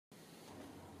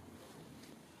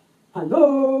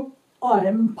Hello,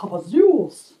 I'm Papa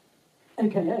Zeus,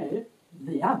 aka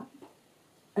the Amp,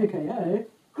 aka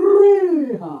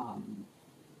Graham.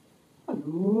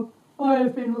 Hello,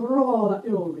 I've been rather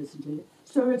ill recently,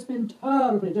 so it's been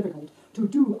terribly difficult to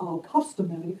do our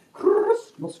customary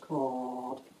Christmas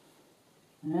card.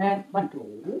 Thank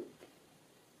you.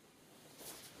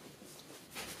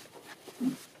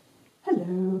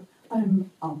 Hello,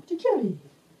 I'm Auntie Cherry.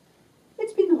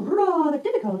 It's been rather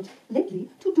difficult lately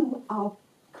to do our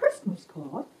Christmas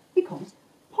card because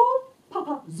poor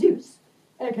Papa Zeus,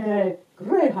 aka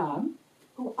Graham,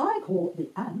 who I call the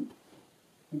Amp,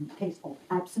 in case of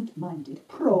absent-minded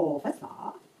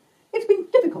professor, it's been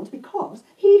difficult because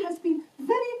he has been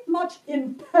very much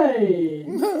in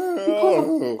pain because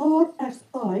of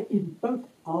RSI in both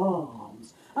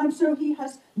arms. And so he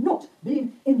has not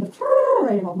been in the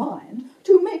frame of mind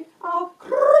to make our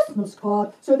Christmas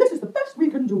card. So this is the best we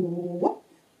can do.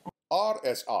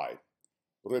 RSI,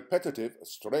 repetitive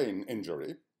strain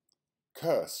injury,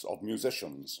 curse of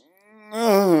musicians.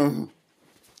 Papa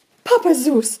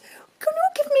Zeus, can you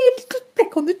give me a little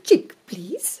peck on the cheek,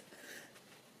 please?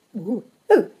 Ooh.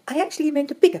 Oh, I actually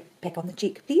meant a bigger peck on the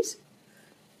cheek, please.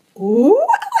 Oh,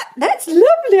 that's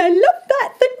lovely. I love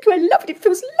that. Thank you. I love it. It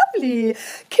feels lovely.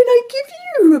 Can I give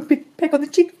you a big peck on the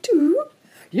cheek too?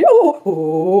 Yeah.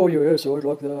 Oh, yes, I'd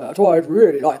like that. I'd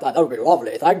really like that. That would be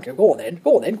lovely. Thank you. Go on then.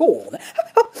 Go on then. Go on.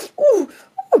 Ooh.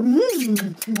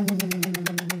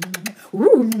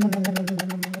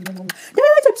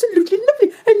 That's absolutely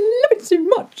lovely. I love it so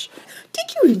much.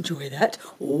 Did you enjoy that?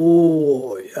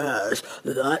 Oh, yes.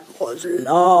 That was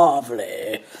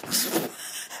lovely.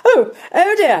 Oh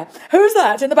dear. Who's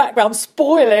that in the background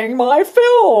spoiling my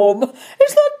film?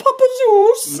 Is that Papa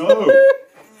Zeus? No.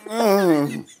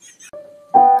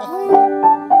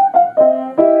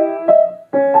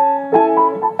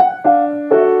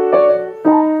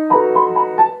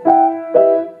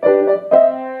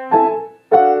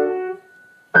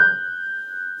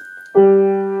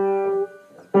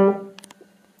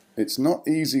 It's not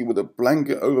easy with a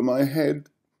blanket over my head.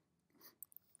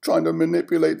 Trying to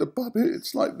manipulate the puppet,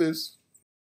 it's like this.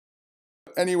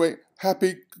 Anyway,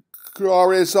 happy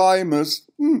Christmas.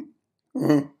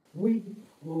 We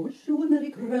wish you a Merry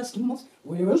Christmas.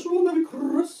 We wish you a Merry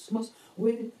Christmas.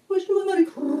 We wish you a Merry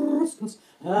Christmas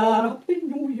and a Happy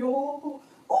New Year. Oh,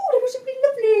 that was simply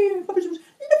lovely. Papa Zeus,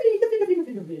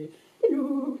 lovely.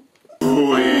 Hello.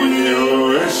 We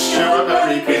wish you a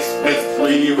Merry Christmas.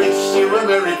 We wish you a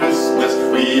Merry Christmas.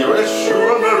 We wish you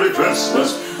a Merry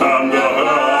Christmas and a